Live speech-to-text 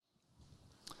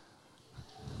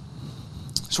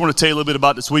Just want to tell you a little bit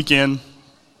about this weekend.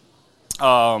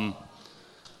 One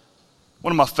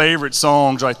of my favorite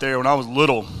songs right there, when I was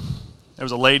little, there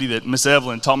was a lady that Miss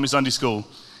Evelyn taught me Sunday school,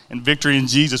 and Victory in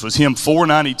Jesus was hymn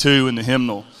 492 in the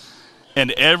hymnal.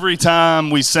 And every time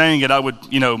we sang it, I would,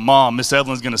 Mom, Miss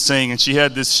Evelyn's going to sing, and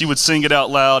she would sing it out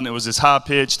loud, and it was this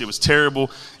high-pitched, it was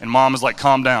terrible, and Mom was like,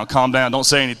 calm down, don't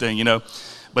say anything,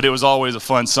 But it was always a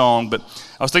fun song. But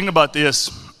I was thinking about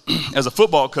this. As a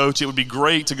football coach, it would be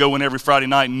great to go in every Friday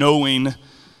night knowing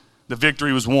the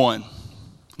victory was won.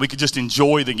 We could just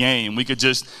enjoy the game. We could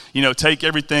just, take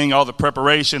everything, all the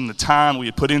preparation, the time we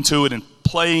had put into it, and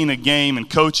playing a game and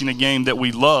coaching a game that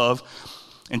we love,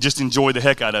 and just enjoy the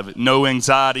heck out of it. No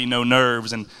anxiety, no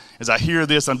nerves. And as I hear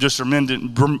this, I'm just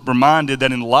reminded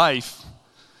that in life,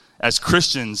 as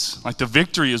Christians, like the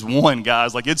victory is won,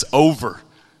 guys. Like it's over.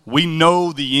 We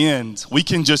know the end. We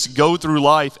can just go through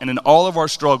life, and in all of our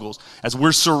struggles, as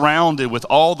we're surrounded with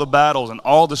all the battles and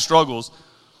all the struggles,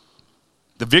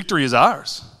 the victory is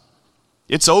ours.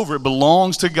 It's over. It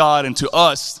belongs to God and to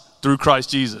us through Christ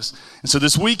Jesus. And so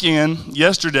this weekend,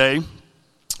 yesterday,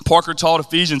 Parker taught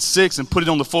Ephesians 6 and put it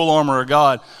on the full armor of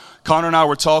God. Connor and I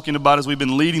were talking about, as we've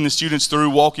been leading the students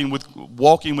through walking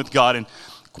with God and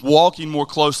walking more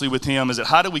closely with Him, is that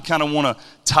how do we kind of want to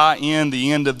tie in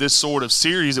the end of this sort of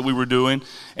series that we were doing?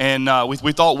 And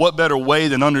we thought, what better way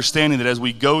than understanding that as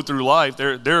we go through life,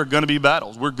 there are going to be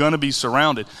battles. We're going to be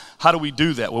surrounded. How do we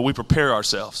do that? Well, we prepare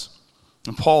ourselves.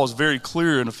 And Paul is very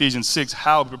clear in Ephesians 6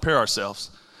 how we prepare ourselves.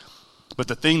 But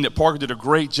the thing that Parker did a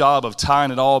great job of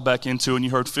tying it all back into, and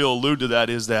you heard Phil allude to that,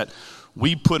 is that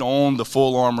we put on the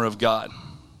full armor of God.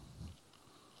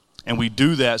 And we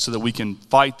do that so that we can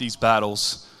fight these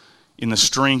battles in the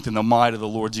strength and the might of the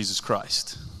Lord Jesus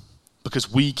Christ,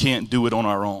 because we can't do it on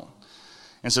our own.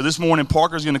 And so this morning,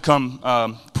 Parker's going to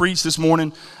come preach this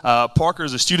morning. Parker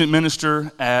is a student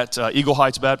minister at Eagle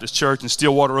Heights Baptist Church in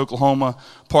Stillwater, Oklahoma.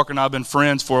 Parker and I have been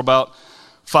friends for about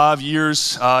 5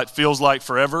 years. It feels like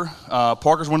forever.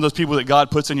 Parker's one of those people that God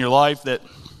puts in your life that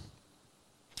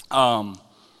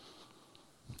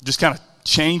just kind of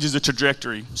changes the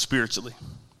trajectory spiritually.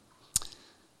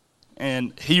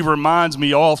 And he reminds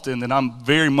me often that I'm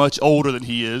very much older than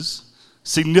he is,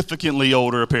 significantly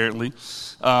older apparently.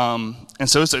 And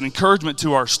so it's an encouragement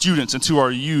to our students and to our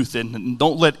youth. And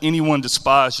don't let anyone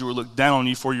despise you or look down on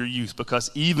you for your youth, because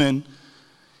even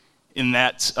in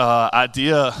that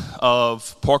idea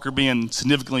of Parker being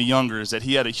significantly younger, is that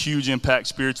he had a huge impact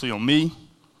spiritually on me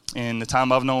in the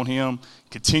time I've known him,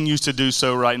 continues to do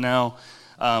so right now,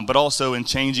 but also in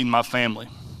changing my family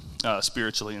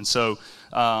spiritually. And so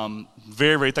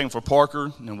very, very thankful for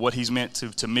Parker and what he's meant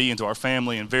to me and to our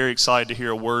family, and very excited to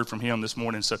hear a word from him this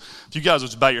morning. So if you guys will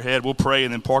just bow your head, we'll pray,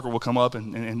 and then Parker will come up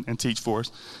and teach for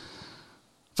us.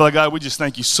 Father God, we just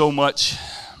thank you so much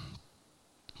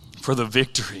for the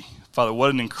victory. Father, what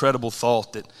an incredible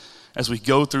thought that as we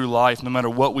go through life, no matter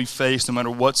what we face, no matter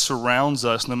what surrounds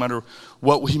us, no matter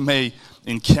what we may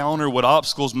encounter, what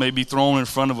obstacles may be thrown in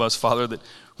front of us, Father, that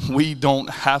we don't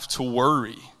have to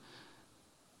worry.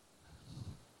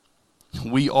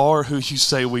 We are who you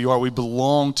say we are. We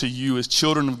belong to you. As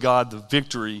children of God, the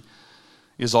victory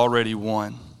is already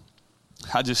won.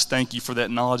 I just thank you for that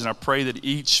knowledge, and I pray that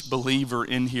each believer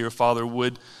in here, Father,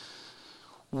 would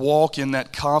walk in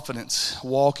that confidence,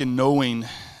 walk in knowing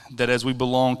that as we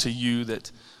belong to you,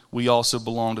 that we also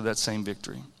belong to that same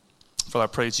victory. Father, I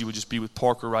pray that you would just be with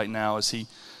Parker right now as he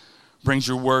brings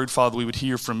your word. Father, we would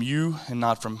hear from you and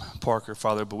not from Parker,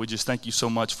 Father, but we just thank you so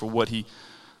much for what you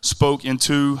spoke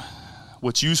into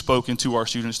our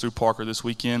students through Parker this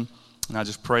weekend. And I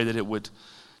just pray that it would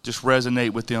just resonate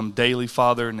with them daily,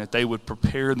 Father, and that they would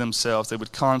prepare themselves. They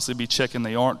would constantly be checking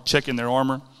their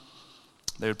armor.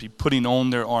 They would be putting on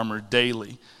their armor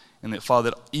daily. And that, Father,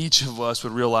 that each of us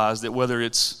would realize that whether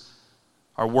it's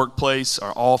our workplace,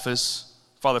 our office,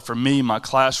 Father, for me, my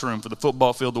classroom, for the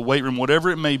football field, the weight room, whatever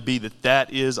it may be,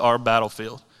 that is our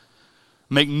battlefield.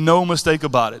 Make no mistake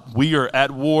about it. We are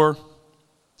at war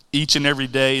each and every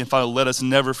day, and Father, let us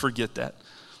never forget that.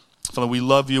 Father, we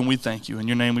love you and we thank you. In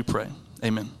your name we pray.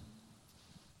 Amen.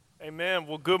 Amen.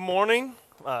 Well, good morning.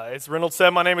 As Reynolds said,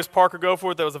 my name is Parker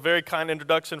Goforth. That was a very kind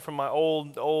introduction from my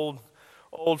old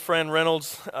friend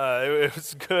Reynolds. It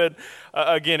was good.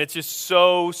 Again, it's just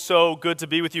so good to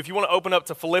be with you. If you want to open up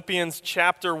to Philippians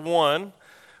chapter 1,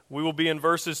 we will be in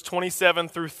verses 27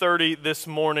 through 30 this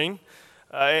morning.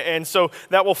 And so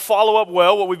that will follow up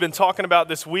well what we've been talking about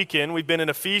this weekend. We've been in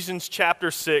Ephesians chapter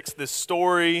 6, this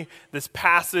story, this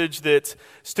passage that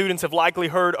students have likely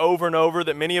heard over and over,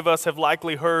 that many of us have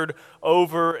likely heard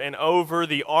over and over.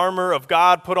 The armor of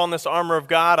God, put on this armor of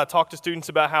God. I talked to students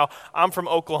about how I'm from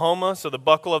Oklahoma, so the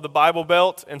buckle of the Bible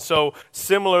belt. And so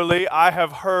similarly, I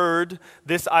have heard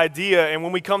this idea. And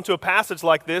when we come to a passage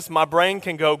like this, my brain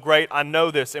can go, great, I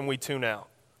know this, and we tune out.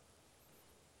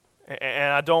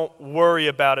 And I don't worry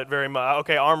about it very much.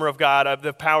 Okay, armor of God,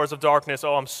 the powers of darkness.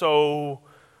 Oh, I'm so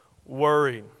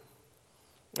worried.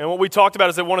 And what we talked about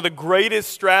is that one of the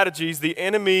greatest strategies the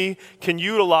enemy can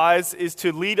utilize is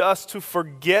to lead us to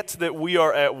forget that we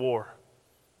are at war.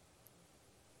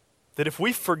 That if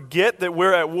we forget that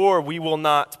we're at war, we will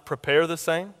not prepare the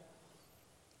same.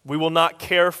 We will not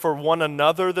care for one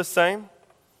another the same.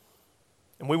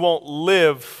 And we won't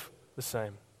live the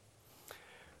same.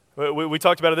 We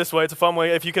talked about it this way. It's a fun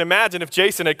way. If you can imagine if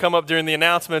Jason had come up during the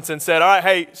announcements and said, all right,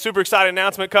 hey, super excited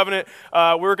announcement, Covenant.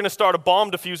 We're going to start a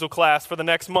bomb defusal class for the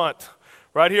next month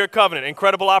right here at Covenant.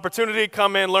 Incredible opportunity.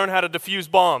 Come in, learn how to defuse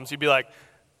bombs. You'd be like,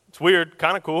 it's weird,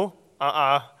 kind of cool.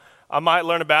 I might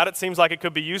learn about it. Seems like it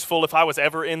could be useful if I was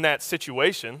ever in that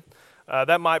situation.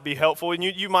 That might be helpful. And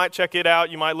you might check it out.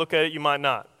 You might look at it. You might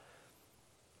not.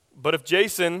 But if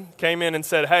Jason came in and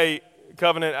said, hey,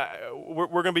 Covenant, we're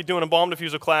going to be doing a bomb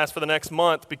diffuser class for the next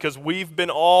month because we've been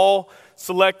all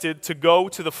selected to go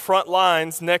to the front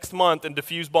lines next month and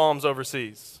defuse bombs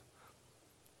overseas.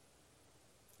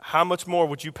 How much more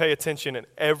would you pay attention in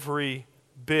every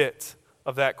bit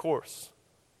of that course?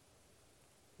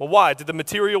 Well, why? Did the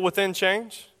material within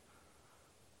change?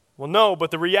 Well, no,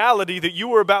 but the reality that you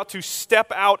were about to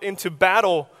step out into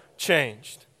battle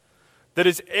changed. That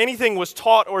as anything was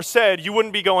taught or said, you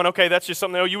wouldn't be going, okay, that's just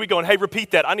something. No, you would be going, hey,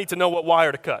 repeat that. I need to know what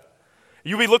wire to cut.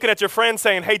 You'd be looking at your friend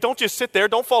saying, hey, don't just sit there.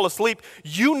 Don't fall asleep.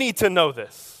 You need to know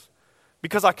this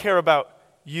because I care about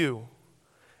you.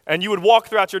 And you would walk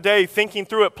throughout your day thinking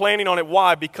through it, planning on it.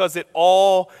 Why? Because it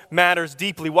all matters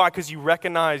deeply. Why? Because you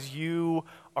recognize you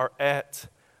are at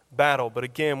battle. But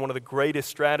again, one of the greatest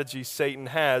strategies Satan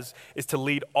has is to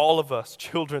lead all of us,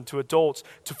 children to adults,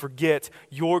 to forget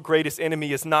your greatest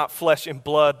enemy is not flesh and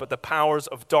blood, but the powers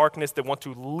of darkness that want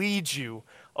to lead you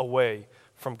away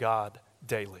from God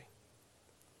daily.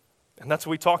 And that's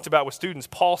what we talked about with students.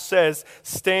 Paul says,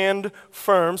 stand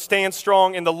firm, stand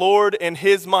strong in the Lord and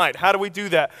his might. How do we do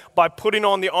that? By putting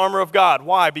on the armor of God.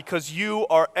 Why? Because you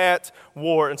are at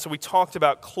war. And so we talked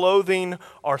about clothing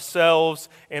ourselves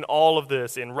in all of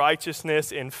this, in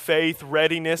righteousness, in faith,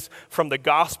 readiness from the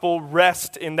gospel,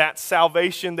 rest in that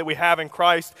salvation that we have in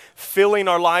Christ, filling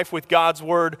our life with God's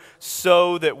word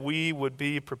so that we would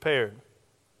be prepared.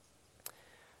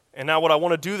 And now what I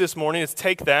want to do this morning is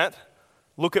take that,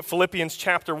 look at Philippians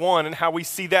chapter 1 and how we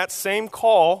see that same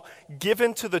call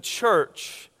given to the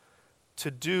church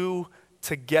to do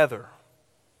together.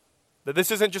 That this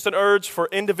isn't just an urge for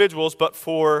individuals, but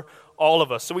for all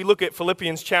of us. So we look at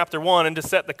Philippians chapter 1, and to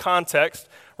set the context,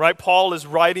 right, Paul is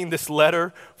writing this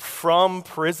letter from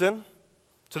prison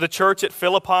to the church at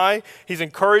Philippi. He's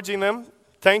encouraging them,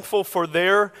 thankful for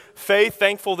their faith,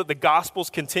 thankful that the gospel's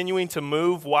continuing to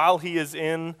move while he is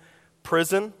in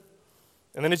prison.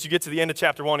 And then as you get to the end of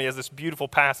chapter 1, he has this beautiful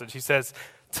passage. He says,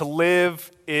 to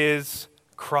live is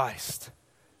Christ,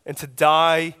 and to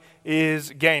die is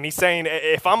gain. He's saying,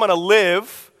 if I'm going to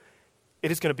live,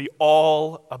 it is going to be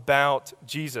all about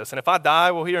Jesus. And if I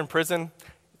die while here in prison,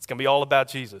 it's going to be all about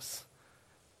Jesus.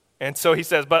 And so he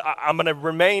says, but I'm going to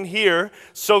remain here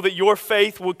so that your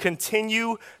faith will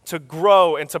continue to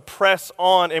grow and to press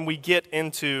on. And we get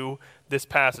into this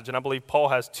passage. And I believe Paul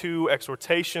has two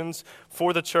exhortations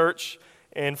for the church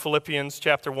in Philippians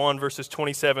chapter 1, verses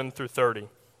 27 through 30.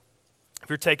 If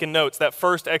you're taking notes, that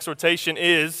first exhortation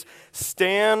is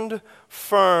stand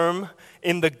firm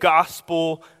in the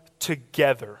gospel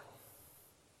together.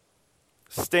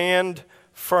 Stand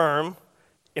firm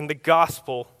in the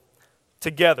gospel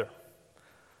together.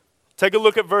 Take a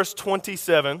look at verse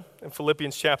 27 in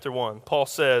Philippians chapter 1. Paul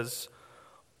says,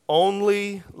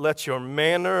 only let your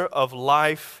manner of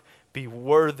life be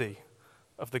worthy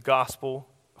of the gospel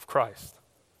of Christ.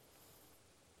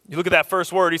 You look at that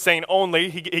first word, he's saying only.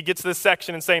 He gets to this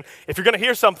section and saying, if you're going to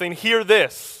hear something, hear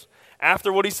this.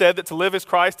 After what he said, that to live is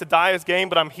Christ, to die is gain,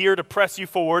 but I'm here to press you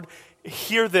forward.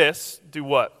 Hear this. Do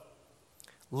what?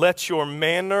 Let your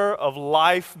manner of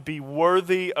life be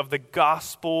worthy of the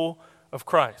gospel of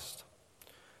Christ.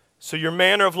 So your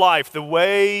manner of life, the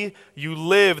way you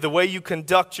live, the way you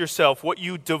conduct yourself, what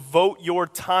you devote your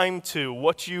time to,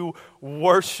 what you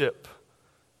worship,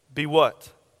 be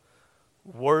what?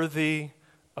 Worthy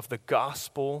of the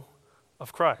gospel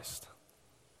of Christ.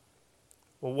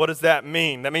 Well, what does that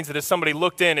mean? That means that if somebody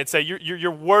looked in and say,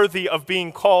 you're worthy of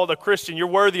being called a Christian, you're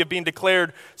worthy of being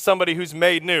declared somebody who's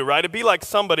made new, right? It'd be like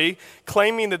somebody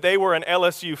claiming that they were an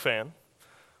LSU fan,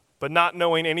 but not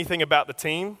knowing anything about the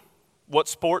team, what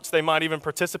sports they might even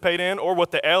participate in, or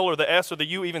what the L or the S or the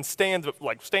U even stand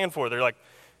for. They're like,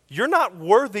 you're not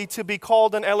worthy to be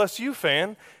called an LSU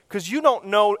fan because you don't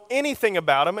know anything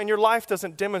about them and your life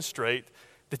doesn't demonstrate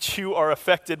that you are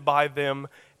affected by them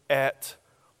at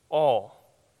all.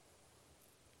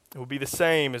 It would be the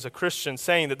same as a Christian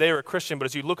saying that they are a Christian, but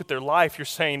as you look at their life, you're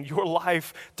saying your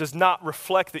life does not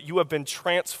reflect that you have been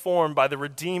transformed by the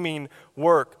redeeming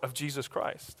work of Jesus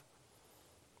Christ.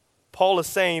 Paul is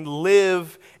saying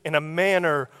live in a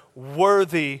manner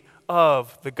worthy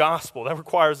of the gospel. That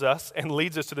requires us and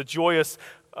leads us to the joyous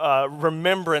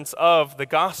remembrance of the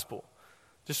gospel.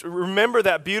 Just remember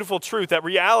that beautiful truth, that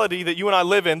reality that you and I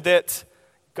live in, that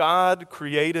God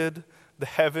created the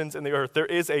heavens and the earth. There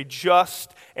is a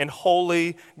just and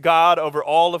holy God over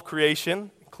all of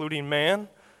creation, including man,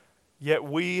 yet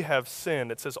we have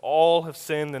sinned. It says all have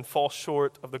sinned and fall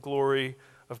short of the glory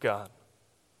of God.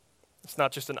 It's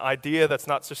not just an idea. That's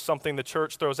not just something the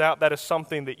church throws out. That is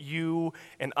something that you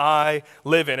and I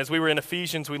live in. As we were in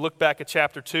Ephesians, we looked back at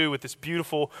chapter 2 with this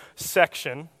beautiful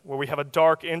section where we have a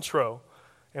dark intro.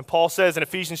 And Paul says in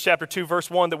Ephesians chapter 2, verse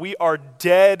 1, that we are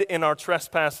dead in our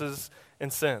trespasses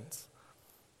and sins.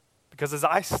 Because as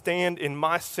I stand in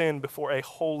my sin before a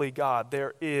holy God,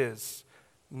 there is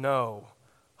no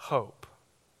hope.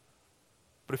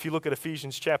 But if you look at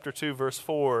Ephesians chapter 2, verse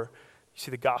 4, you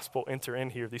see the gospel enter in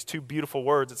here. These two beautiful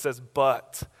words. It says,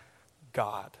 but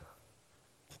God.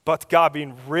 But God,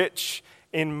 being rich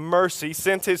in mercy,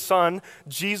 sent his Son,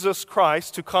 Jesus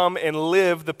Christ, to come and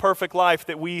live the perfect life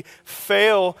that we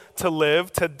fail to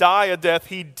live, to die a death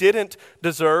he didn't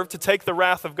deserve, to take the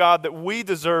wrath of God that we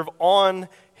deserve on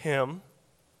him,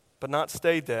 but not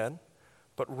stay dead,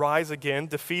 but rise again,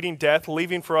 defeating death,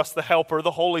 leaving for us the Helper,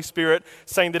 the Holy Spirit,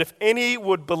 saying that if any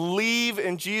would believe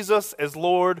in Jesus as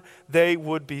Lord, they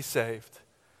would be saved.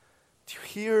 Do you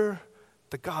hear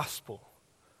the gospel?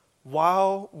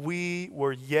 While we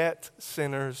were yet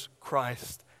sinners,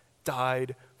 Christ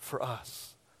died for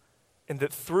us. And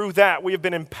that through that we have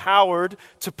been empowered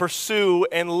to pursue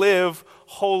and live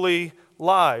holy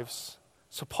lives.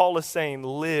 So Paul is saying,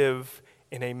 live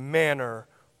in a manner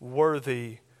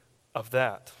worthy of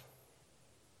that.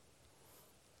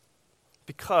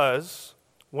 Because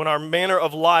when our manner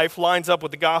of life lines up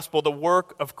with the gospel, the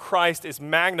work of Christ is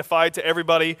magnified to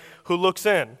everybody who looks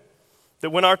in. That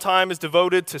when our time is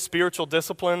devoted to spiritual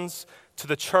disciplines, to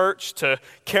the church, to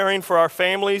caring for our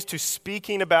families, to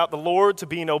speaking about the Lord, to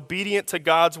being obedient to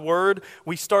God's word,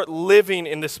 we start living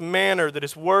in this manner that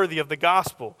is worthy of the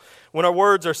gospel. When our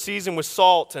words are seasoned with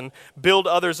salt and build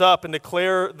others up and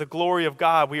declare the glory of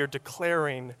God, we are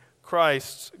declaring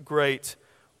Christ's great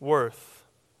worth.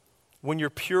 When your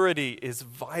purity is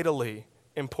vitally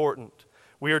important,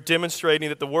 we are demonstrating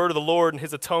that the word of the Lord and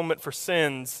his atonement for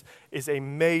sins is a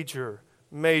major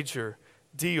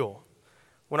deal.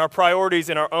 When our priorities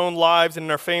in our own lives and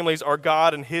in our families are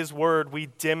God and his word, we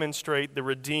demonstrate the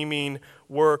redeeming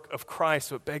work of Christ.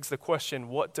 So it begs the question,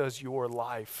 what does your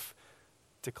life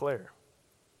declare?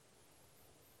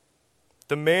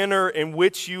 The manner in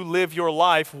which you live your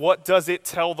life, what does it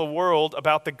tell the world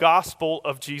about the gospel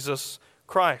of Jesus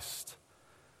Christ?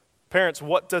 Parents,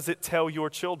 what does it tell your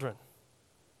children,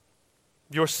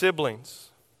 your siblings,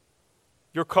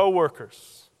 your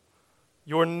coworkers,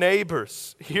 your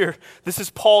neighbors? Here, this is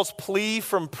Paul's plea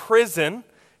from prison.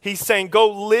 He's saying,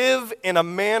 go live in a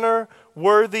manner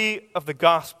worthy of the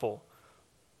gospel.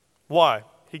 Why?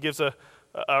 He gives a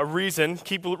reason.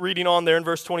 Keep reading on there in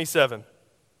verse 27.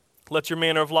 Let your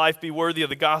manner of life be worthy of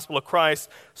the gospel of Christ,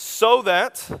 so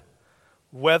that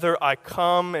whether I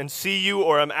come and see you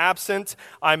or am absent,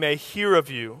 I may hear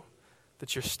of you,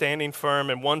 that you're standing firm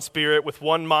in one spirit, with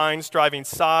one mind, striving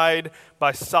side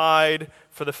by side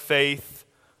for the faith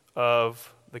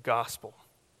of the gospel.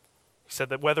 He said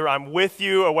that whether I'm with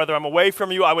you or whether I'm away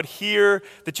from you, I would hear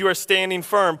that you are standing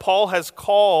firm. Paul has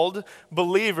called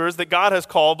believers, that God has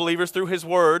called believers through his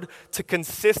word, to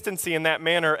consistency in that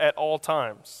manner at all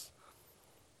times.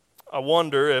 I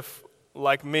wonder if,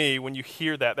 like me, when you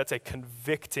hear that, that's a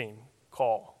convicting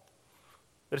call.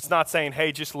 That it's not saying,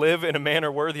 hey, just live in a manner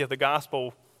worthy of the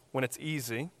gospel when it's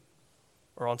easy,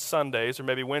 or on Sundays, or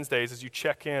maybe Wednesdays as you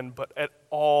check in, but at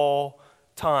all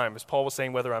times. Paul was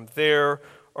saying, whether I'm there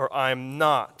or I'm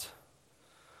not.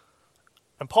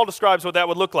 And Paul describes what that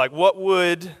would look like. What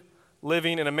would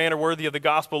living in a manner worthy of the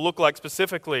gospel look like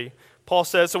specifically? Paul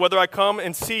says, so whether I come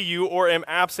and see you or am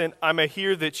absent, I may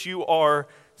hear that you are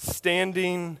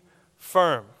standing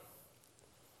firm.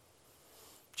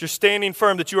 You're standing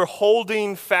firm, that you are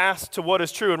holding fast to what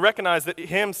is true. And recognize that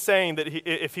him saying that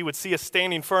if he would see us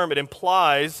standing firm, it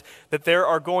implies that there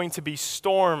are going to be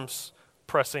storms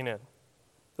pressing in.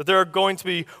 That there are going to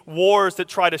be wars that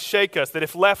try to shake us. That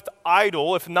if left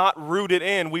idle, if not rooted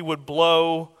in, we would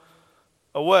blow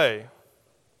away.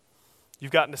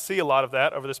 You've gotten to see a lot of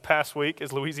that over this past week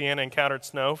as Louisiana encountered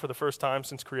snow for the first time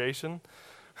since creation.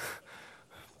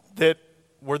 That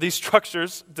were these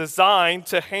structures designed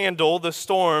to handle the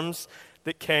storms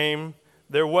that came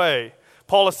their way.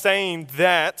 Paul is saying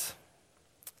that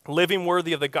living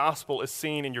worthy of the gospel is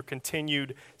seen in your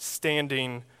continued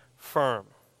standing firm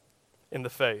in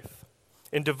the faith,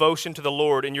 in devotion to the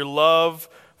Lord, in your love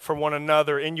for one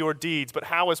another, in your deeds. But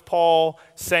how is Paul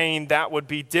saying that would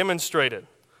be demonstrated?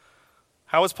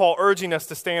 How is Paul urging us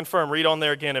to stand firm? Read on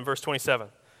there again in verse 27.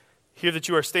 Hear that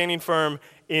you are standing firm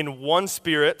in one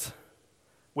spirit,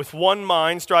 with one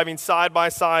mind, striving side by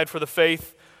side for the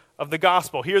faith of the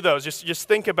gospel. Hear those. Just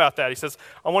think about that. He says,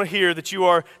 I want to hear that you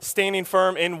are standing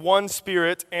firm in one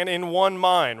spirit and in one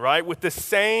mind, right? With the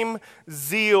same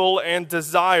zeal and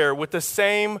desire, with the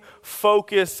same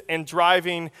focus and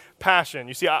driving passion.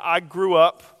 You see, I grew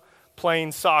up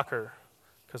playing soccer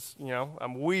because,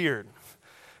 I'm weird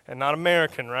and not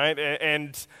American, right?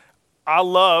 And I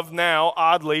love now,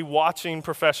 oddly, watching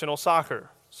professional soccer.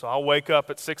 So I'll wake up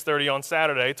at 6:30 on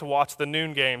Saturday to watch the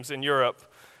noon games in Europe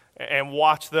and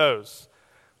watch those.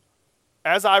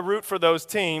 As I root for those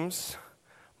teams,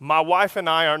 my wife and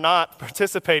I are not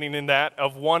participating in that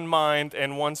of one mind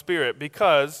and one spirit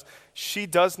because she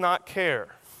does not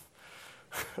care.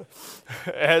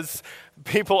 As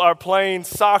people are playing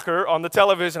soccer on the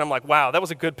television, I'm like, wow, that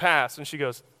was a good pass. And she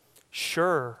goes,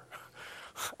 sure.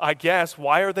 I guess,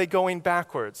 why are they going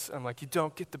backwards? I'm like, you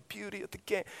don't get the beauty of the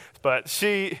game. But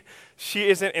she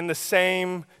isn't in the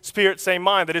same spirit, same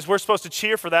mind. That is, we're supposed to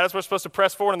cheer for that. As we're supposed to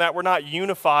press forward in that. We're not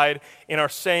unified in our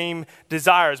same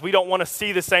desires. We don't want to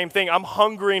see the same thing. I'm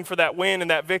hungering for that win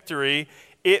and that victory.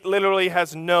 It literally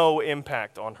has no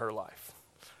impact on her life.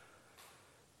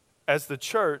 As the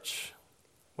church,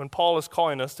 when Paul is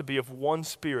calling us to be of one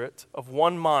spirit, of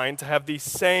one mind, to have the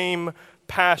same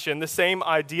passion, the same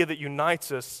idea that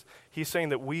unites us, he's saying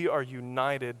that we are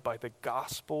united by the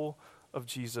gospel of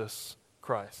Jesus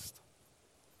Christ.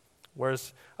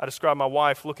 Whereas I describe my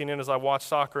wife looking in as I watch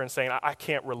soccer and saying, I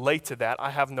can't relate to that.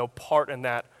 I have no part in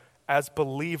that. As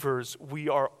believers, we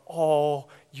are all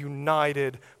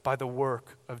united by the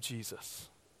work of Jesus.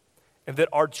 And that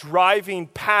our driving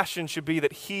passion should be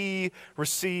that he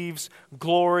receives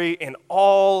glory in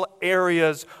all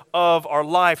areas of our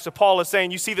life. So Paul is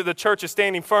saying, you see that the church is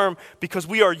standing firm because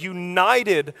we are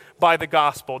united by the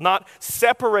gospel, not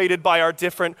separated by our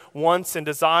different wants and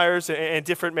desires and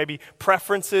different maybe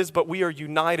preferences, but we are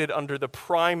united under the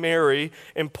primary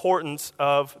importance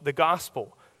of the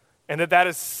gospel. And that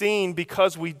is seen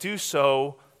because we do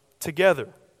so together.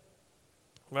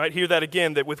 Right? Hear that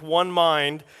again, that with one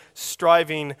mind,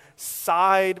 striving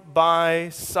side by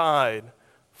side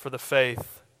for the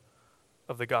faith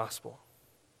of the gospel.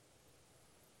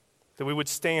 That we would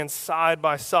stand side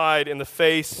by side in the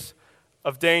face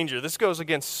of danger. This goes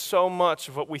against so much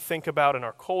of what we think about in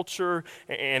our culture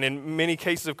and in many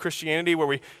cases of Christianity where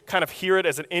we kind of hear it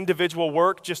as an individual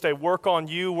work, just a work on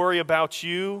you, worry about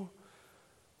you.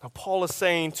 Now Paul is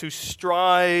saying to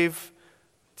strive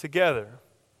together.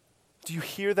 Do you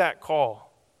hear that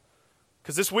call?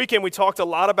 Because this weekend we talked a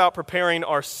lot about preparing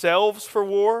ourselves for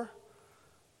war,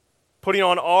 putting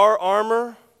on our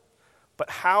armor, but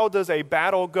how does a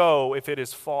battle go if it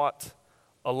is fought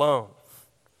alone?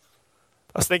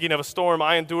 I was thinking of a storm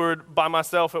I endured by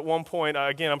myself at one point.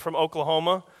 Again, I'm from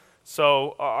Oklahoma,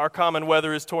 so our common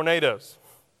weather is tornadoes.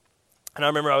 And I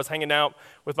remember I was hanging out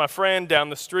with my friend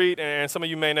down the street, and some of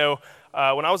you may know,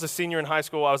 when I was a senior in high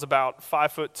school, I was about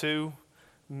 5'2",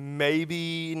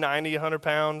 maybe 90, 100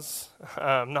 pounds,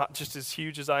 not just as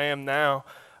huge as I am now.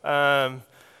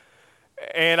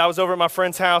 And I was over at my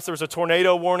friend's house. There was a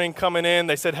tornado warning coming in.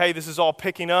 They said, hey, this is all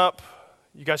picking up.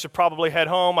 You guys should probably head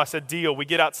home. I said, deal. We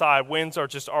get outside. Winds are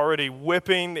just already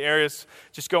whipping. The area's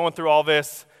just going through all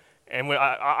this. And when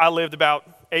I lived about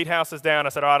 8 houses down. I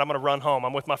said, all right, I'm going to run home.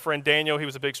 I'm with my friend Daniel. He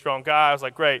was a big, strong guy. I was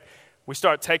like, great. We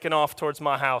start taking off towards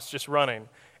my house, just running.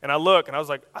 And I look, and I was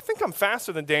like, I think I'm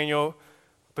faster than Daniel.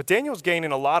 But Daniel's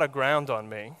gaining a lot of ground on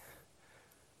me.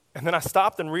 And then I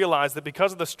stopped and realized that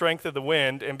because of the strength of the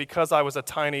wind and because I was a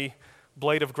tiny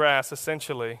blade of grass,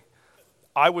 essentially,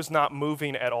 I was not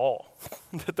moving at all.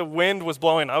 That the wind was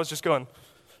blowing. I was just going,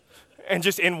 and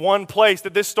just in one place,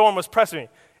 that this storm was pressing me.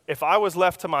 if I was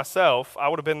left to myself, I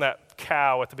would have been that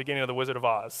cow at the beginning of The Wizard of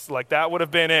Oz. Like, that would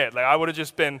have been it. Like, I would have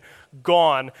just been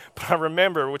gone. But I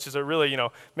remember, which is a really,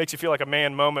 makes you feel like a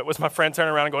man moment, was my friend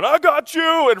turning around and going, "I got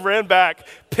you," and ran back,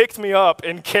 picked me up,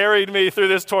 and carried me through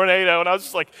this tornado. And I was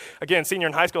just like, again, senior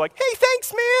in high school, like, "Hey,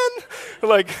 thanks, man."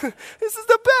 Like, this is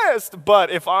the best.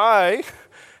 But if I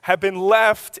had been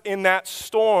left in that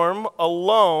storm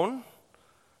alone,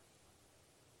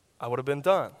 I would have been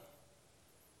done.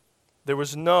 There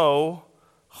was no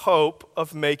hope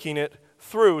of making it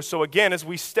through. So again, as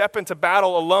we step into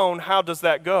battle alone, how does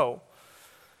that go?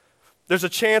 There's a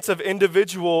chance of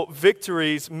individual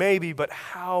victories, maybe, but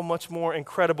how much more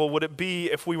incredible would it be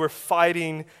if we were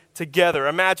fighting together?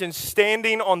 Imagine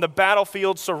standing on the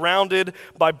battlefield surrounded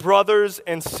by brothers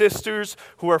and sisters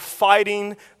who are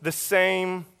fighting the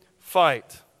same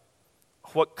fight.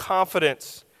 What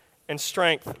confidence and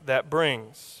strength that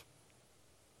brings.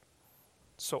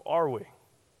 So are we?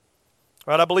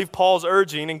 Right, I believe Paul's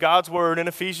urging in God's word in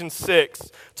Ephesians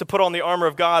 6 to put on the armor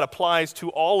of God applies to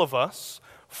all of us,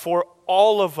 for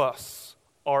all of us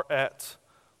are at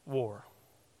war.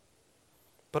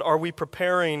 But are we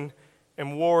preparing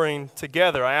and warring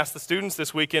together? I asked the students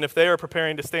this weekend if they are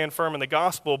preparing to stand firm in the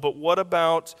gospel, but what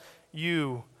about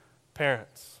you,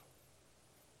 parents?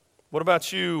 What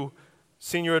about you,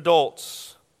 senior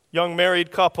adults, young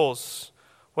married couples?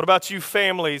 What about you,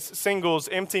 families, singles,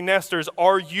 empty nesters?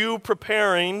 Are you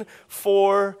preparing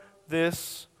for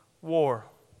this war?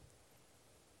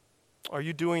 Are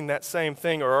you doing that same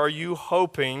thing, or are you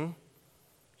hoping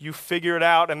you figure it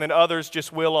out and then others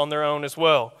just will on their own as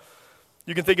well?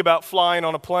 You can think about flying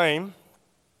on a plane.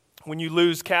 When you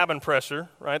lose cabin pressure,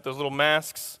 right, those little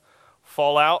masks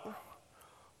fall out.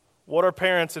 What are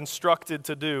parents instructed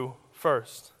to do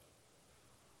first?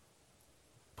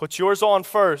 Put yours on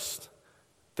first,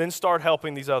 then start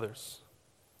helping these others.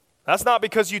 That's not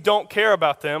because you don't care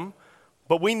about them,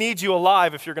 but we need you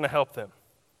alive if you're going to help them.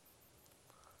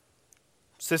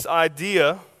 It's this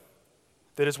idea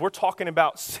that as we're talking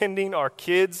about sending our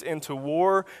kids into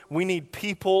war, we need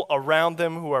people around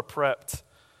them who are prepped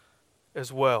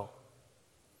as well.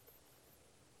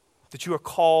 That you are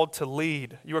called to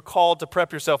lead. You are called to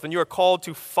prep yourself, and you are called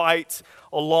to fight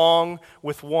along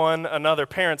with one another.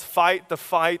 Parents, fight the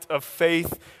fight of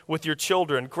faith with your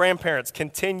children. Grandparents,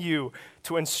 continue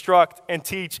to instruct and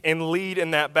teach and lead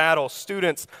in that battle.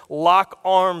 Students, lock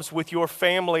arms with your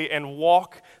family and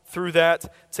walk through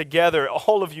that together.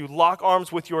 All of you, lock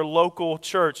arms with your local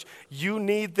church. You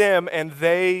need them, and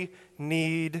they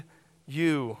need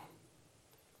you.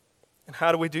 And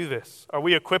how do we do this? Are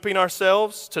we equipping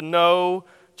ourselves to know,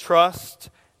 trust,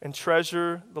 and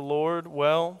treasure the Lord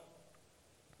well?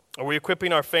 Are we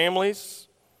equipping our families?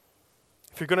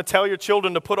 If you're going to tell your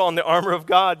children to put on the armor of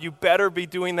God, you better be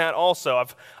doing that also.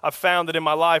 I've found that in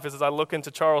my life as I look into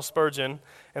Charles Spurgeon,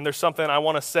 and there's something I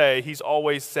want to say, he's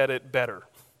always said it better.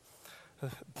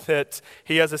 That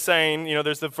he has a saying,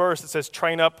 there's the verse that says,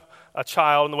 "Train up a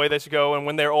child in the way they should go, and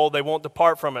when they're old, they won't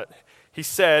depart from it." He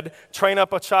said, "Train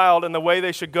up a child in the way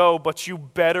they should go, but you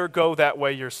better go that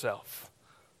way yourself."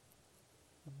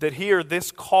 That here,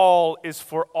 this call is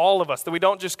for all of us. That we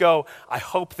don't just go, "I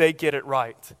hope they get it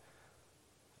right."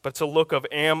 But it's a look of,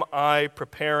 am I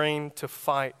preparing to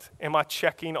fight? Am I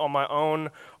checking on my own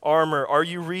armor? Are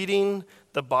you reading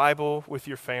the Bible with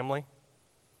your family?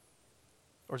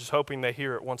 Or just hoping they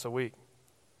hear it once a week?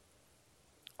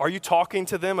 Are you talking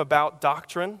to them about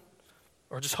doctrine?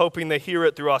 Or just hoping they hear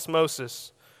it through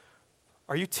osmosis?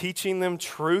 Are you teaching them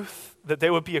truth that they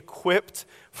would be equipped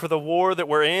for the war that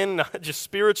we're in, not just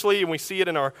spiritually, and we see it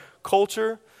in our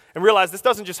culture? And realize this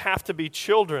doesn't just have to be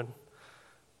children.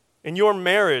 In your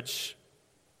marriage,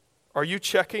 are you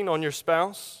checking on your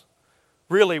spouse?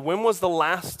 Really, when was the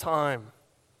last time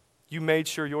you made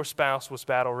sure your spouse was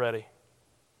battle ready?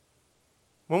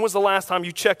 When was the last time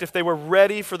you checked if they were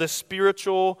ready for the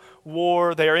spiritual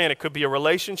war they are in? It could be a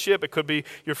relationship. It could be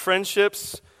your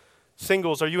friendships.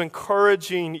 Singles, are you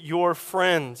encouraging your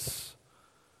friends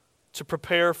to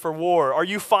prepare for war? Are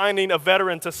you finding a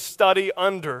veteran to study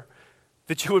under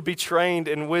that you would be trained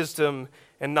in wisdom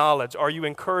and knowledge? Are you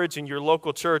encouraging your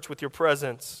local church with your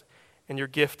presence and your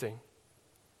gifting?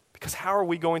 Because how are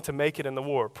we going to make it in the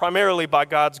war? Primarily by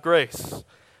God's grace.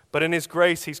 But in His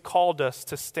grace, He's called us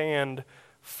to stand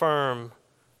firm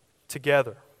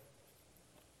together.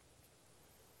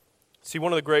 See,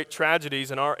 one of the great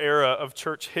tragedies in our era of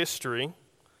church history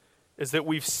is that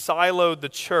we've siloed the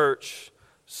church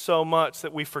so much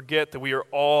that we forget that we are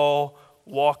all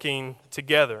walking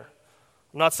together.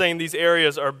 I'm not saying these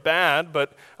areas are bad,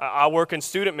 but I work in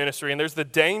student ministry, and there's the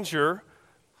danger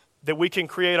that we can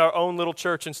create our own little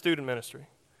church in student ministry.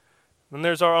 Then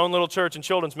there's our own little church and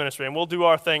children's ministry, and we'll do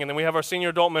our thing. And then we have our senior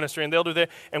adult ministry, and they'll do that.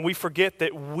 And we forget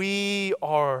that we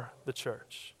are the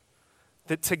church,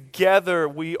 that together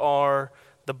we are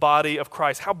the body of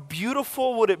Christ. How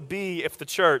beautiful would it be if the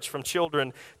church, from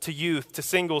children to youth, to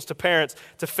singles, to parents,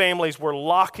 to families, were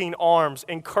locking arms,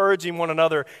 encouraging one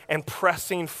another, and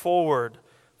pressing forward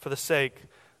for the sake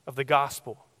of the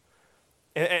gospel.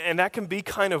 And that can be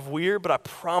kind of weird, but I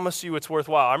promise you it's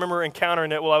worthwhile. I remember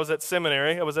encountering it while I was at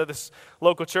seminary. I was at this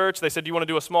local church. They said, "Do you want to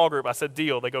do a small group?" I said,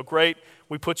 "Deal." They go, "Great.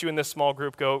 We put you in this small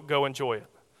group. Go enjoy it."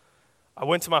 I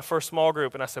went to my first small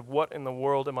group, and I said, "What in the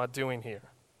world am I doing here?"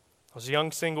 I was a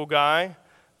young single guy.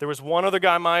 There was one other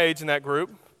guy my age in that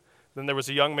group. Then there was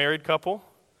a young married couple,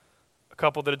 a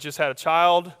couple that had just had a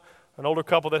child, an older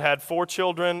couple that had 4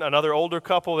 children, another older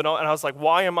couple. And I was like,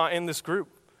 why am I in this group?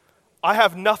 I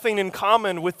have nothing in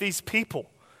common with these people.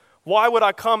 Why would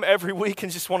I come every week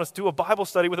and just want to do a Bible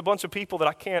study with a bunch of people that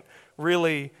I can't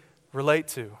really relate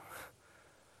to?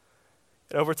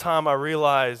 And over time, I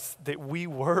realized that we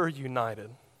were united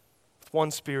with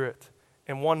one spirit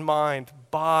and one mind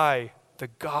by the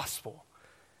gospel.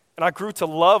 And I grew to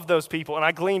love those people, and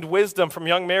I gleaned wisdom from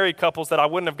young married couples that I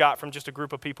wouldn't have got from just a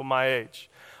group of people my age.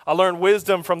 I learned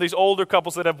wisdom from these older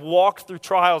couples that have walked through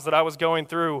trials that I was going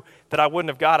through that I wouldn't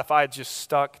have got if I had just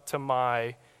stuck to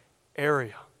my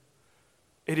area.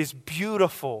 It is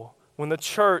beautiful when the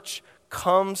church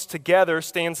comes together,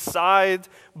 stands side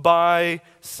by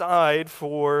side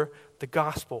for the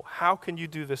gospel. How can you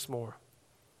do this more?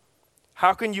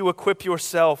 How can you equip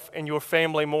yourself and your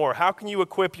family more? How can you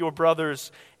equip your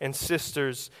brothers and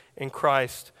sisters in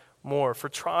Christ more? For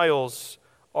trials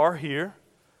are here,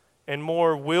 and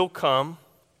more will come.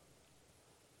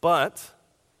 But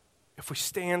if we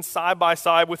stand side by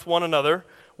side with one another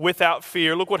without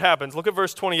fear, look what happens. Look at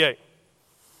verse 28.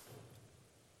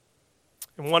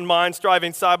 In one mind,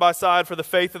 striving side by side for the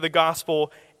faith of the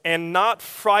gospel, and not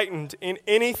frightened in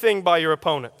anything by your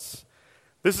opponents.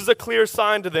 This is a clear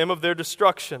sign to them of their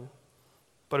destruction,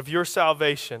 but of your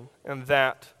salvation, and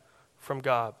that from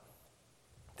God.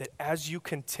 That as you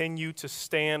continue to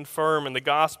stand firm in the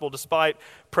gospel despite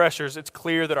pressures, it's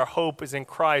clear that our hope is in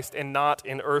Christ and not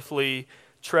in earthly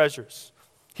treasures.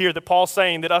 Here that Paul's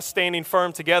saying that us standing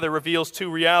firm together reveals 2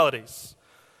 realities.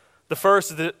 The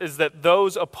first is that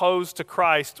those opposed to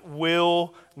Christ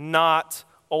will not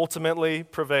ultimately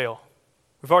prevail.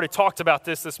 We've already talked about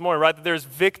this morning, right? That there's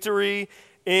victory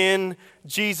in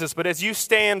Jesus. But as you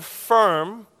stand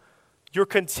firm, your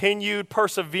continued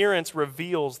perseverance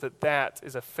reveals that that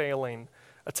is a failing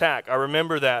attack. I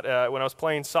remember that when I was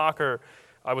playing soccer,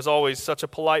 I was always such a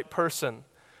polite person.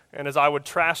 And as I would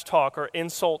trash talk or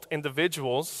insult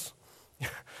individuals,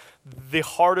 the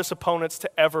hardest opponents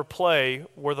to ever play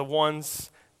were the ones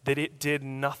that it did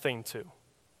nothing to.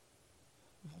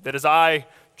 That as I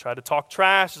tried to talk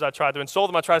trash, as I tried to insult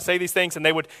them, I tried to say these things, and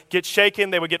they would get shaken,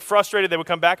 they would get frustrated, they would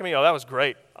come back at me. Oh, that was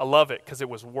great. I love it because it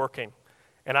was working.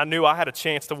 And I knew I had a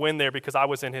chance to win there because I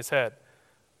was in his head.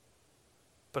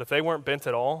 But if they weren't bent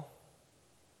at all,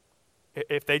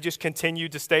 if they just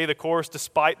continued to stay the course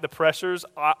despite the pressures,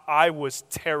 I was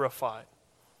terrified.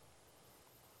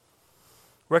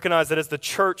 Recognize that as the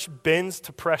church bends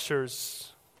to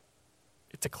pressures,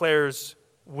 it declares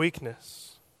weakness.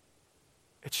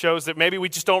 It shows that maybe we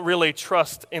just don't really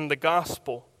trust in the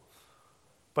gospel.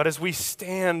 But as we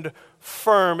stand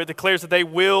firm, it declares that they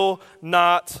will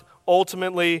not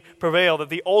ultimately prevail, that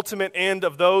the ultimate end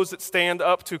of those that stand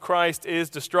up to Christ is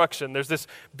destruction. There's this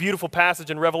beautiful passage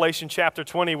in Revelation chapter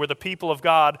 20 where the people of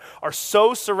God are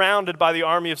so surrounded by the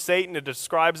army of Satan, it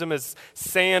describes them as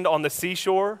sand on the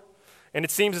seashore. And it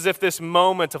seems as if this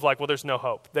moment of like, well, there's no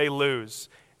hope. They lose.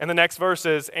 And the next verse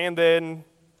is, and then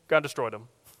God destroyed them.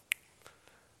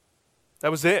 That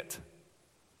was it.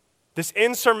 This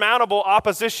insurmountable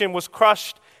opposition was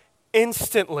crushed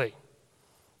instantly.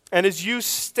 And as you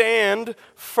stand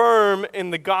firm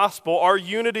in the gospel, our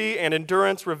unity and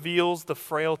endurance reveals the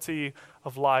frailty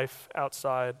of life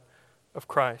outside of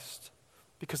Christ.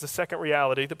 Because the second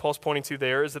reality that Paul's pointing to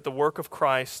there is that the work of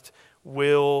Christ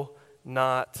will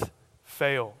not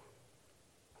fail.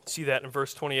 See that in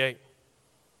verse 28.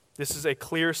 This is a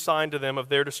clear sign to them of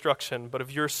their destruction, but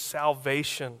of your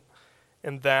salvation,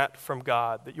 and that from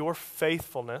God. That your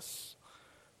faithfulness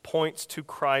points to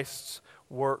Christ's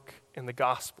work in the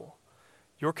gospel.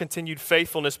 Your continued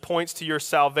faithfulness points to your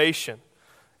salvation.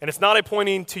 And it's not a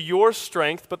pointing to your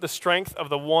strength, but the strength of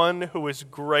the one who is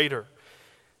greater.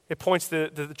 It points to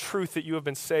the truth that you have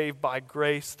been saved by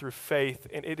grace through faith,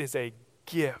 and it is a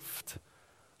gift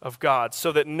of God,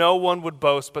 so that no one would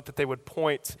boast, but that they would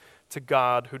point to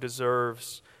God who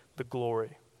deserves the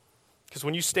glory. Because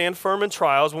when you stand firm in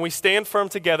trials, when we stand firm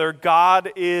together,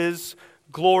 God is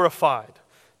glorified.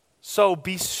 So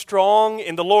be strong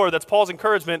in the Lord. That's Paul's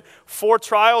encouragement. For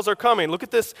trials are coming. Look at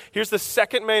this. Here's the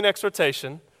second main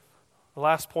exhortation, the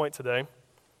last point today,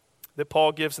 that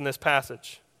Paul gives in this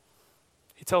passage.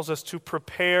 He tells us to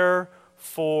prepare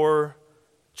for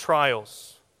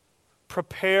trials.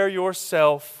 Prepare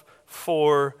yourself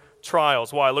for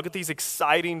trials. Why? Look at these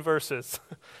exciting verses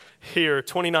here,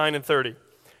 29 and 30.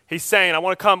 He's saying, I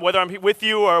want to come, whether I'm with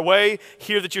you or away,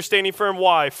 hear that you're standing firm.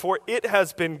 Why? For it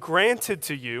has been granted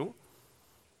to you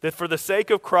that for the sake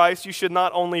of Christ you should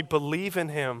not only believe in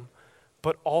him,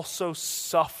 but also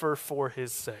suffer for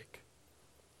his sake.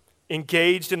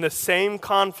 Engaged in the same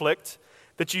conflict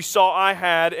that you saw I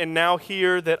had, and now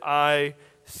hear that I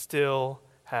still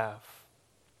have.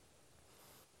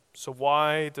 So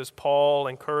why does Paul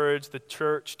encourage the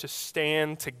church to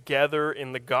stand together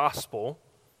in the gospel?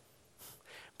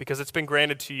 Because it's been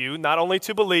granted to you, not only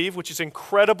to believe, which is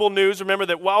incredible news. Remember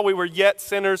that while we were yet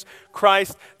sinners,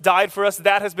 Christ died for us.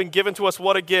 That has been given to us.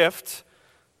 What a gift.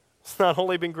 It's not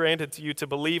only been granted to you to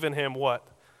believe in him, what?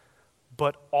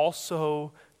 But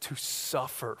also to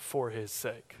suffer for his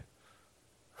sake.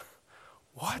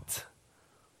 What?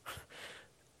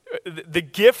 The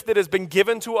gift that has been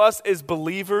given to us as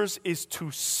believers is to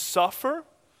suffer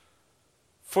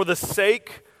for the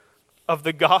sake of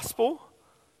the gospel.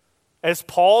 As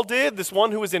Paul did, this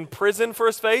one who was in prison for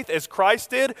his faith, as Christ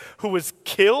did, who was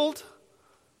killed.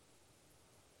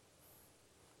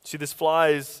 See, this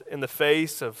flies in the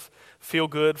face of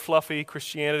feel-good, fluffy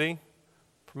Christianity,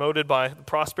 promoted by the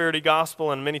prosperity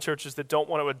gospel and many churches that don't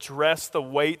want to address the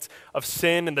weight of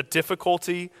sin and the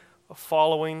difficulty of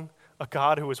following a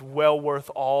God who is well worth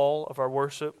all of our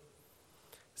worship.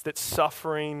 Is that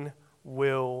suffering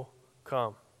will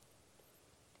come.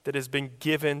 That has been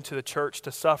given to the church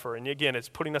to suffer. And again, it's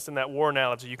putting us in that war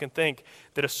analogy. You can think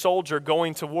that a soldier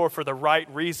going to war for the right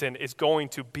reason is going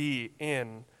to be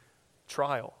in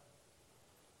trial.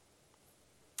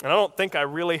 And I don't think I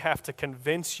really have to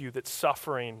convince you that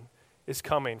suffering is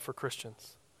coming for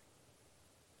Christians.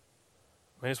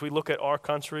 I mean, as we look at our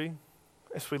country,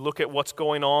 as we look at what's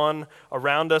going on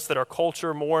around us, that our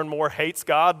culture more and more hates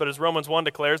God, but as Romans 1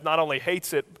 declares, not only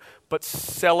hates it, but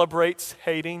celebrates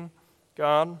hating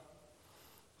God,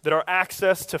 that our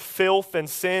access to filth and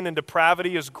sin and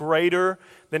depravity is greater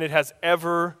than it has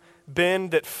ever been,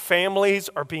 that families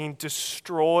are being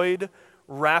destroyed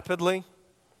rapidly,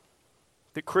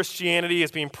 that Christianity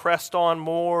is being pressed on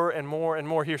more and more and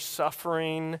more. Here,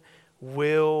 suffering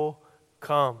will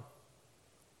come.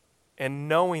 And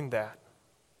knowing that,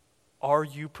 are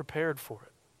you prepared for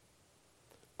it?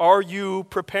 Are you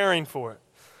preparing for it?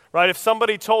 Right, if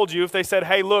somebody told you, if they said,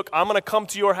 hey, look, I'm going to come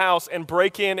to your house and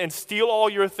break in and steal all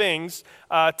your things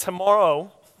tomorrow,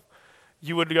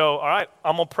 you would go, all right,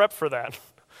 I'm going to prep for that.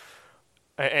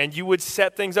 And you would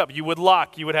set things up. You would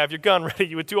lock. You would have your gun ready.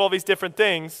 You would do all these different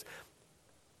things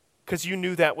because you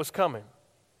knew that was coming.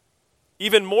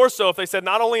 Even more so if they said,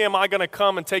 not only am I going to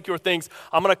come and take your things,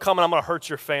 I'm going to come and I'm going to hurt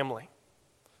your family.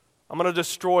 I'm going to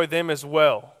destroy them as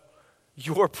well.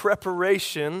 Your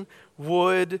preparation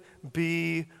would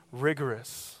be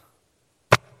rigorous.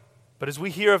 But as we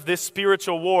hear of this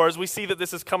spiritual war, as we see that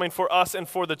this is coming for us and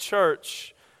for the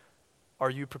church, are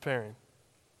you preparing?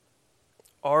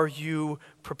 Are you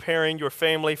preparing your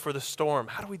family for the storm?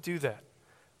 How do we do that?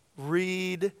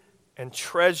 Read and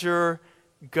treasure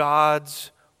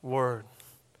God's word.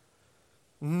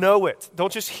 Know it.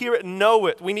 Don't just hear it, know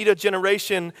it. We need a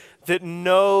generation that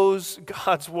knows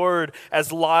God's word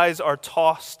as lies are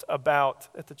tossed about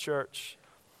at the church.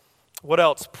 What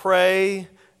else? Pray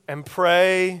and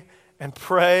pray and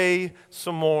pray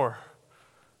some more.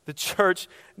 The church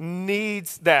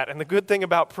needs that. And the good thing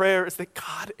about prayer is that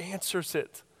God answers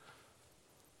it.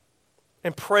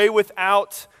 And pray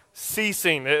without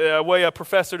ceasing. A way a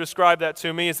professor described that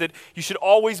to me is that you should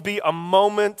always be a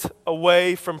moment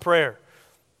away from prayer.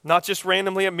 Not just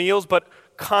randomly at meals, but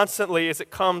constantly as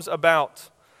it comes about.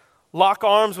 Lock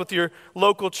arms with your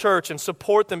local church and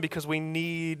support them because we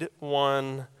need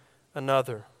one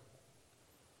another.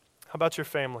 How about your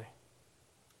family?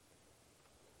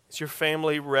 Is your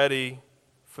family ready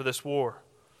for this war?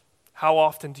 How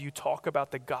often do you talk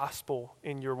about the gospel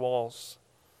in your walls?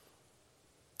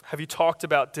 Have you talked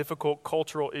about difficult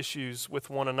cultural issues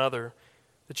with one another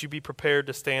that you be prepared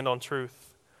to stand on truth?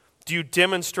 Do you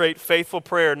demonstrate faithful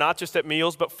prayer, not just at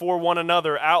meals, but for one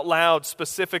another, out loud,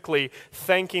 specifically,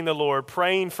 thanking the Lord,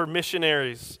 praying for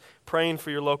missionaries, praying for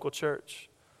your local church?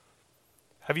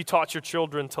 Have you taught your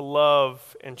children to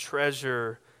love and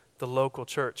treasure the local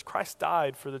church? Christ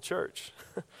died for the church.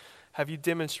 Have you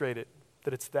demonstrated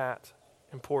that it's that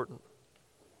important?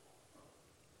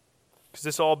 Because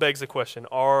this all begs the question,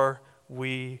 are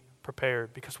we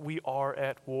prepared? Because we are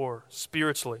at war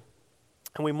spiritually.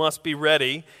 And we must be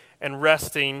ready and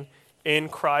resting in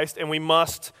Christ, and we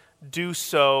must do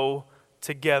so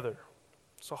together.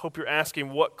 So I hope you're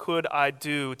asking, what could I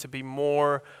do to be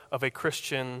more of a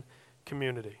Christian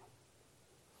community?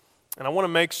 And I want to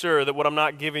make sure that what I'm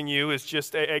not giving you is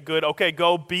just a good, okay,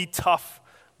 go be tough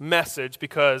message,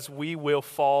 because we will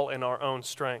fall in our own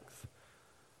strength.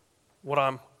 What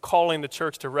I'm calling the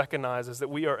church to recognize is that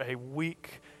we are a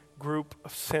weak group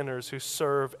of sinners who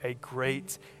serve a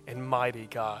great and mighty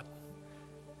God.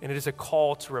 And it is a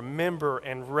call to remember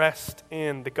and rest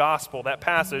in the gospel. That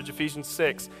passage, Ephesians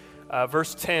 6,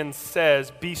 verse 10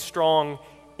 says, "Be strong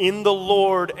in the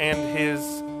Lord and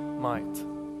his might."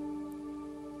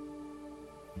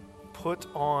 Put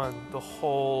on the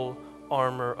whole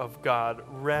armor of God.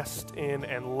 Rest in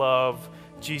and love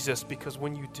Jesus, because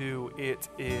when you do, it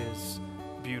is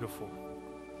beautiful.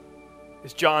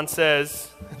 As John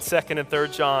says in 2nd and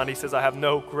 3rd John, he says, "I have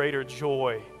no greater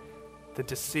joy than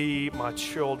to see my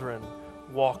children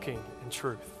walking in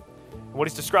truth." And what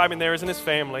he's describing there isn't his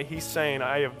family. He's saying,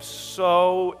 I am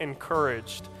so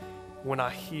encouraged when I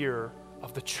hear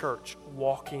of the church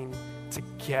walking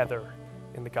together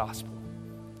in the gospel.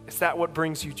 Is that what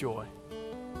brings you joy?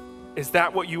 Is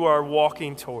that what you are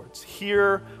walking towards?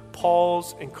 Hear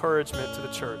Paul's encouragement to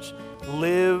the church.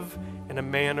 Live in a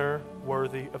manner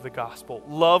worthy of the gospel.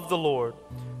 Love the Lord.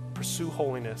 Pursue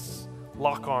holiness.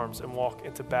 Lock arms and walk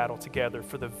into battle together,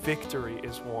 for the victory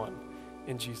is won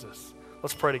in Jesus.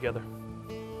 Let's pray together.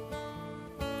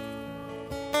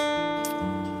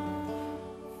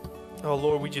 Oh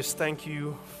Lord, we just thank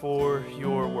you for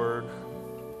your word.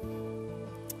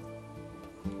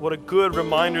 What a good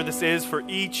reminder this is for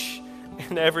each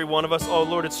and every one of us. Oh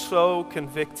Lord, it's so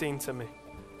convicting to me.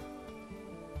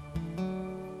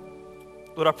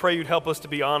 Lord, I pray you'd help us to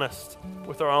be honest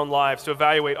with our own lives, to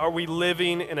evaluate, are we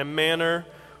living in a manner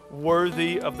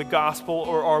worthy of the gospel,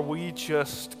 or are we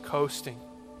just coasting?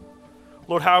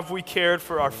 Lord, how have we cared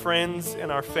for our friends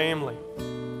and our family?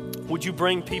 Would you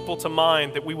bring people to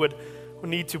mind that we would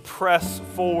need to press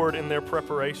forward in their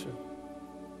preparation?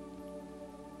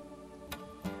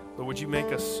 Lord, would you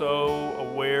make us so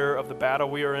aware of the battle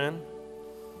we are in?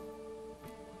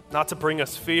 Not to bring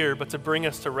us fear, but to bring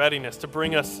us to readiness, to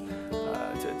bring us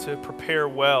to prepare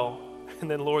well. And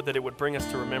then, Lord, that it would bring us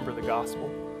to remember the gospel.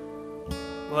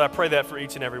 Lord, I pray that for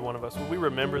each and every one of us. Would we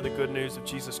remember the good news of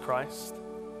Jesus Christ?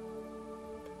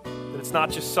 That it's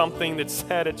not just something that's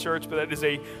said at church, but that it is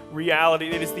a reality.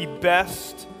 It is the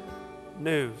best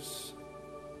news.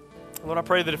 Lord, I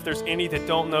pray that if there's any that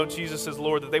don't know Jesus as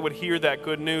Lord, that they would hear that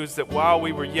good news, that while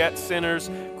we were yet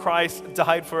sinners, Christ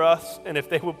died for us. And if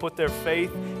they would put their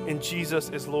faith in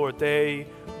Jesus as Lord, they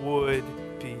would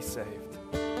be saved.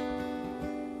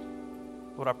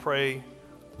 Lord, I pray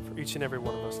for each and every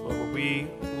one of us, Lord, we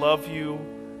love you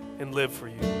and live for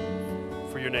you,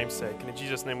 for your name's sake. And in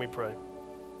Jesus' name we pray.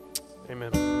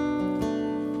 Amen.